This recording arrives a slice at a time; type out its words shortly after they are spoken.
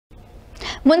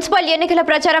Municipal ఎన్నికల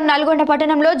ప్రచారం నల్గొండ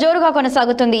పట్టణంలో జోరుగా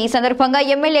కొనసాగుతుంది. ఈ సందర్భంగా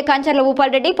ఎమ్మెల్యే కంచర్ల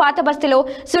భూపాల్రెడ్డి పాత బస్తీలో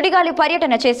సుడిగాలి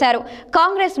పర్యటన చేశారు.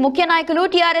 కాంగ్రెస్ ముఖ్య నాయకులు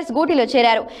టీఆర్ఎస్ గూటిలో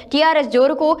చేరారు. టీఆర్ఎస్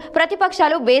జోరుకు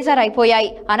ప్రతిపక్షాలు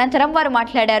బేజారైపోయాయి. అనంతరం వారు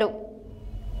మాట్లాడారు.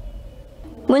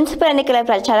 మున్సిపల్ ఎన్నికల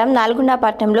ప్రచారం నల్గొండ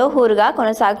పట్టణంలో హోరుగా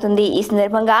కొనసాగుతుంది. ఈ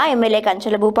సందర్భంగా ఎమ్మెల్యే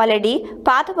కంచర్ల భూపాల్రెడ్డి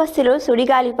పాత బస్తీలో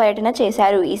సుడిగాలి పర్యటన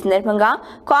చేశారు. ఈ సందర్భంగా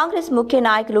కాంగ్రెస్ ముఖ్య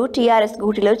నాయకులు టీఆర్ఎస్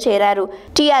గూటిలో చేరారు.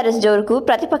 టీఆర్ఎస్ జోరుకు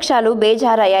ప్రతిపక్షాలు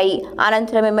బేజారయ్యాయి.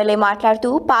 అనంతరం ఎమ్మెల్యే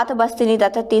మాట్లాడుతూ పాత బస్తీని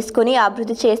దత్తత తీసుకుని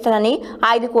అభివృద్ధి చేస్తానని,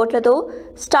 5 కోట్లతో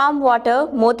స్టామ్ వాటర్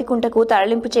మోతికుంటకు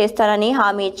తరలింపు చేస్తానని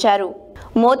హామీ ఇచ్చారు.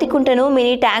 మోతికుంటను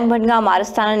మినీ ట్యాంక్ బండ్గా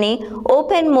మారుస్తానని,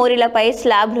 ఓపెన్ మోరీలపై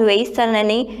స్లాబ్లు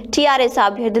వేయిస్తానని టీఆర్ఎస్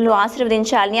అభ్యర్థులను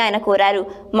ఆశీర్వదించాలని ఆయన కోరారు.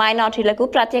 మైనార్టీలకు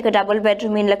ప్రత్యేక డబుల్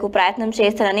బెడ్రూమ్ ఇండ్లకు ప్రయత్నం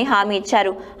చేస్తానని హామీ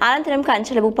ఇచ్చారు. అనంతరం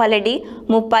కంచర్ల భూపాల్రెడ్డి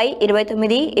 30,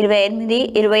 29, 28,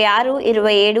 26,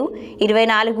 27,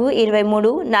 24,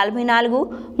 23,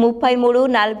 44,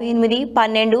 33, 48,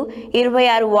 12,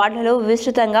 26 వార్డులలో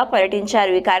విస్తృతంగా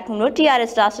పర్యటించారు. ఈ కార్యక్రమంలో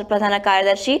టీఆర్ఎస్ రాష్ట్ర ప్రధాన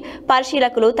కార్యదర్శి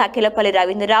పరిశీలకులు తక్కిలపల్లి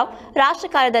రవీంద్రరావు, రాష్ట్ర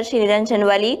కార్యదర్శి నిరంజన్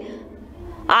వలి,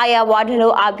 ఆయా వార్డులలో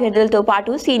అభ్యర్థులతో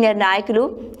పాటు సీనియర్ నాయకులు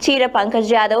చీర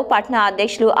పంకజ్ యాదవ్, పట్నా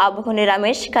అధ్యక్షులు ఆబుకొని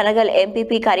Ramesh, Kanagal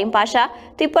MPP Karim Pasha,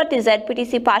 Tipparthi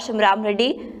ZPTC Pasham Rama Reddy,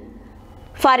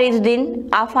 Fariduddin,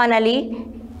 ఆఫాన్ Ali,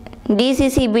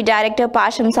 DCCB director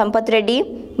Pasham Sampath Reddy,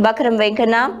 buckram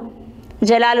Venkanna,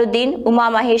 Jalaluddin,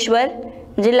 Umamaheshwar,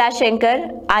 జిల్లా శంకర్,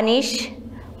 అనీష్,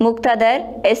 ముక్తదర్,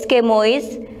 ఎస్కే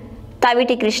మోయిస్,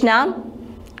 తవిటి కృష్ణ,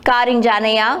 కారింగ్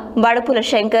జానయ్య, బడపుల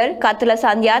శంకర్, కత్తుల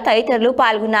సంధ్య తదితరులు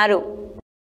పాల్గొన్నారు.